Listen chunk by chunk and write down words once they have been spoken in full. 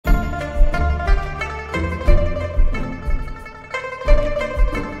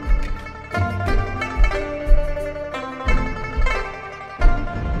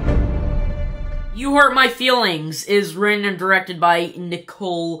You Hurt My Feelings is written and directed by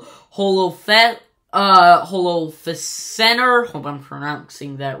Nicole Holofcener. Hope I'm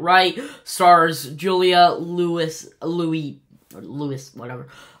pronouncing that right. Stars Julia Louis, whatever.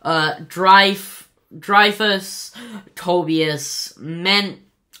 Dreyfus, Tobias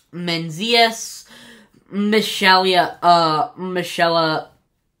Menzies, Michelle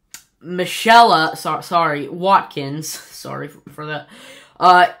Watkins, sorry for that,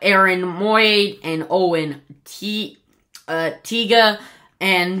 Aaron Moyed, and Owen Tiga,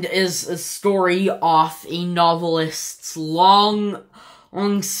 and is a story off a novelist's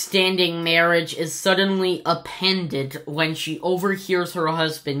long-standing marriage is suddenly upended when she overhears her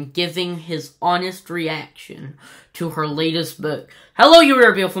husband giving his honest reaction to her latest book. Hello, you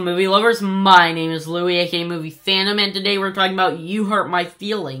beautiful movie lovers. My name is Louie, aka Movie Phantom, and today we're talking about You Hurt My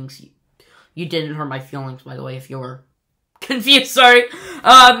Feelings. You didn't hurt my feelings, by the way, if you were confused, sorry.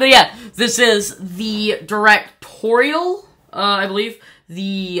 But yeah, this is the directorial, I believe.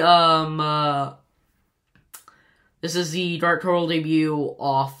 This is the directorial debut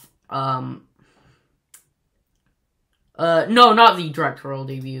of, no, not the directorial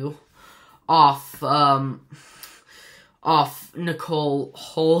debut, off Nicole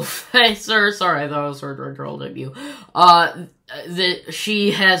Holofcener. Sorry, I thought it was her directorial debut.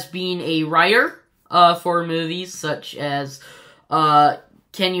 She has been a writer, for movies such as,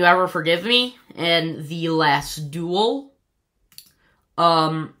 Can You Ever Forgive Me? And The Last Duel.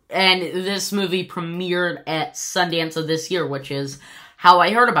 And this movie premiered at Sundance of this year, which is how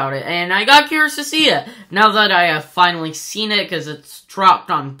I heard about it, and I got curious to see it. Now that I have finally seen it, because it's dropped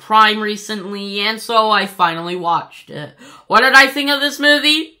on Prime recently, and so I finally watched it. What did I think of this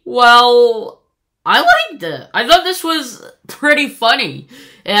movie? Well, I liked it. I thought this was pretty funny.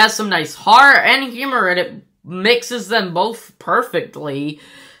 It has some nice horror and humor, and it mixes them both perfectly.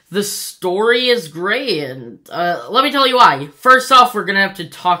 The story is great, and let me tell you why. First off, we're gonna have to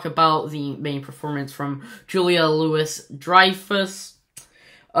talk about the main performance from Julia Louis-Dreyfus.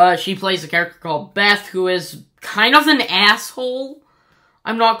 She plays a character called Beth, who is kind of an asshole.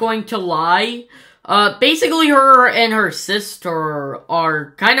 I'm not going to lie. Basically, her and her sister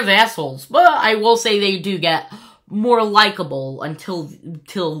are kind of assholes, but I will say they do get more likable until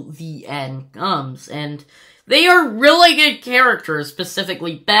the end comes, and they are really good characters,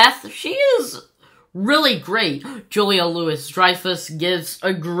 specifically Beth. She is really great. Julia Louis-Dreyfus gives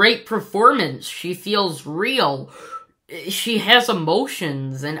a great performance. She feels real. She has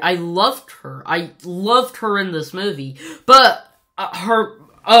emotions, and I loved her. I loved her in this movie. But but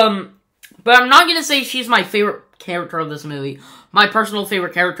I'm not gonna say she's my favorite character of this movie. My personal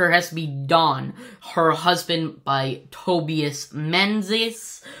favorite character has to be Don, her husband by Tobias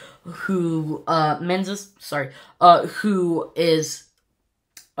Menzies, who is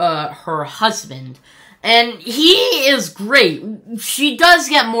her husband. And he is great. She does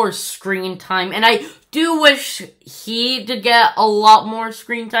get more screen time, and I do wish he did get a lot more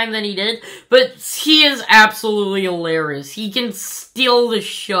screen time than he did, but he is absolutely hilarious. He can steal the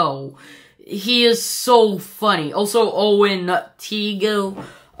show. He is so funny. Also, Owen Tiga,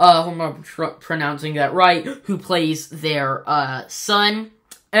 hope I'm pronouncing that right, who plays their son.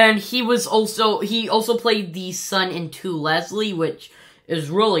 And he also played the son in To Leslie, which is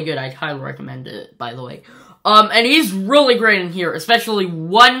really good. I'd highly recommend it, by the way. And he's really great in here, especially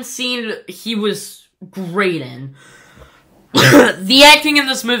one scene he was great in. The acting in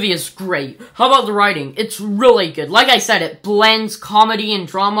this movie is great. How about the writing? It's really good. Like I said, it blends comedy and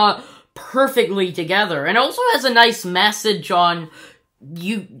drama perfectly together. And also has a nice message on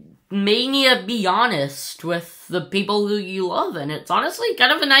you may need to be honest with the people who you love, and it's honestly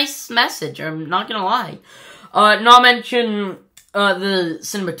kind of a nice message, I'm not gonna lie. Not mention the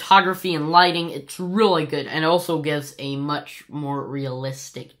cinematography and lighting, it's really good, and also gives a much more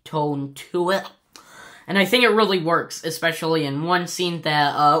realistic tone to it. And I think it really works, especially in one scene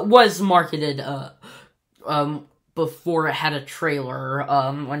that was marketed before it had a trailer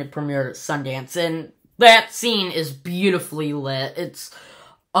when it premiered at Sundance, and that scene is beautifully lit. It's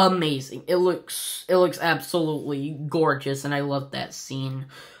amazing. It looks absolutely gorgeous, and I love that scene.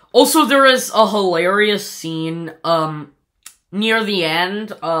 Also, there is a hilarious scene near the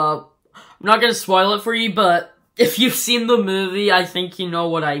end. I'm not gonna spoil it for you, but if you've seen the movie, I think you know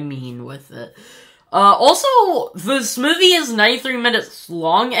what I mean with it. Also, this movie is 93 minutes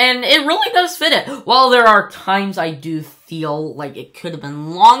long, and it really does fit it. While there are times I do feel like it could have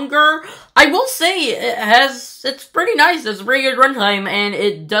been longer. I will say it's pretty nice. It's a pretty good runtime, and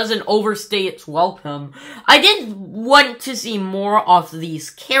it doesn't overstay its welcome. I did want to see more of these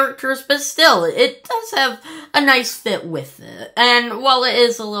characters, but still, it does have a nice fit with it. And while it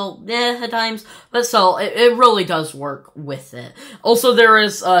is a little at times, but still, it really does work with it. Also, there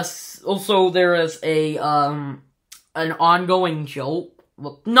is an ongoing joke.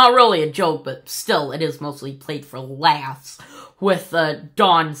 Well, not really a joke, but still, it is mostly played for laughs with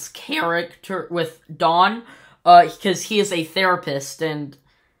Don's character, with Don, because he is a therapist, and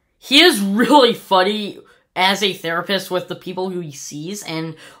he is really funny as a therapist with the people who he sees,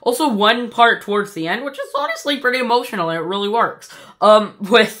 and also one part towards the end, which is honestly pretty emotional, and it really works,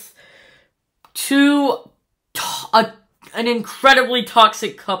 with an incredibly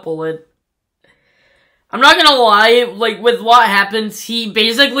toxic couple, and I'm not gonna lie, like, with what happens, he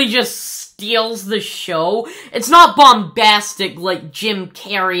basically just steals the show. It's not bombastic like Jim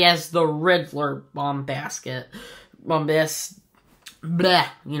Carrey as the Riddler bombast, bleh,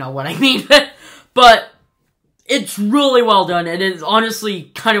 you know what I mean. But it's really well done. It is honestly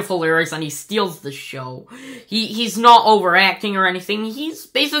kind of hilarious, and he steals the show. He's not overacting or anything. He's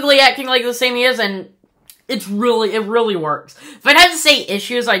basically acting like the same he is, and it really works. If I had to say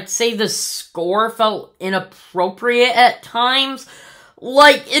issues, I'd say the score felt inappropriate at times.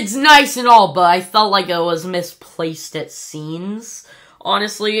 Like, it's nice and all, but I felt like it was misplaced at scenes,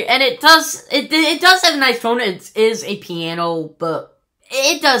 honestly. And it does have a nice tone. It is a piano, but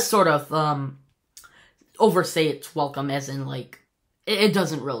it does sort of, overstay its welcome, as in, like, it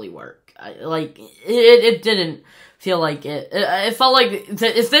doesn't really work. It didn't feel like it. It felt like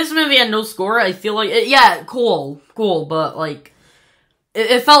if this movie had no score, I feel like yeah, cool, but like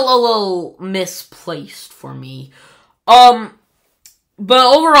it felt a little misplaced for me.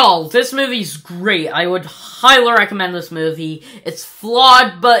 But overall, this movie's great. I would highly recommend this movie. It's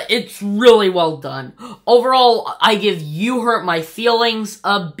flawed, but it's really well done. Overall, I give You Hurt My Feelings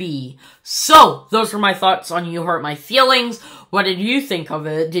a B. So, those were my thoughts on You Hurt My Feelings. What did you think of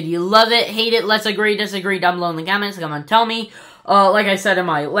it? Did you love it, hate it? Let's agree, disagree down below in the comments. Come on, tell me. Like I said in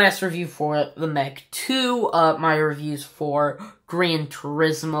my last review for the Mech 2, my reviews for Gran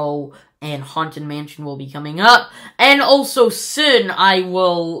Turismo and Haunted Mansion will be coming up. And also soon, I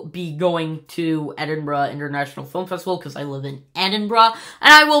will be going to Edinburgh International Film Festival, because I live in Edinburgh.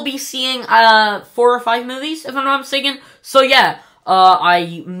 And I will be seeing 4 or 5 movies, if I'm not mistaken. So yeah,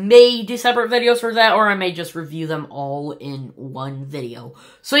 I may do separate videos for that, or I may just review them all in one video.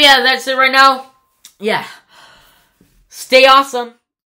 So yeah, that's it right now. Yeah. Stay awesome.